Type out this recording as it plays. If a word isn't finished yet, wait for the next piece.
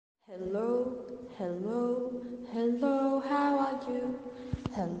Hello, hello, hello, how are you?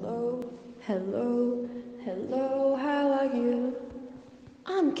 Hello, hello, hello, how are you?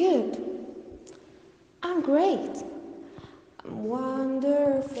 I'm good. I'm great. I'm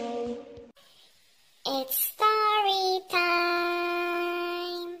wonderful. It's story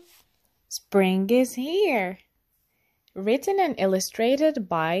time! Spring is here. Written and illustrated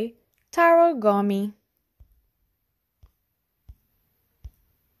by Taro Gomi.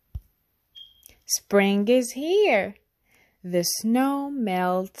 Spring is here. The snow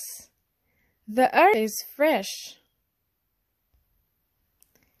melts. The earth is fresh.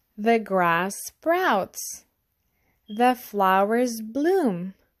 The grass sprouts. The flowers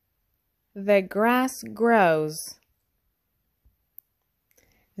bloom. The grass grows.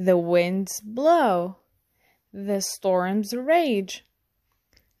 The winds blow. The storms rage.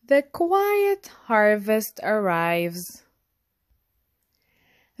 The quiet harvest arrives.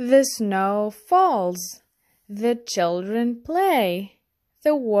 The snow falls. The children play.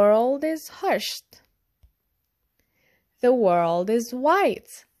 The world is hushed. The world is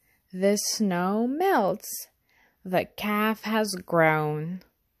white. The snow melts. The calf has grown.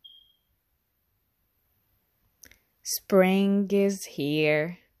 Spring is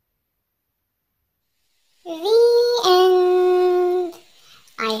here. The end.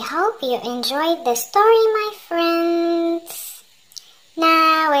 I hope you enjoyed the story, my friends.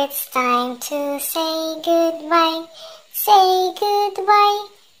 Now it's time to say goodbye. Say goodbye.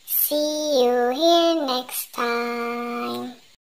 See you here next time.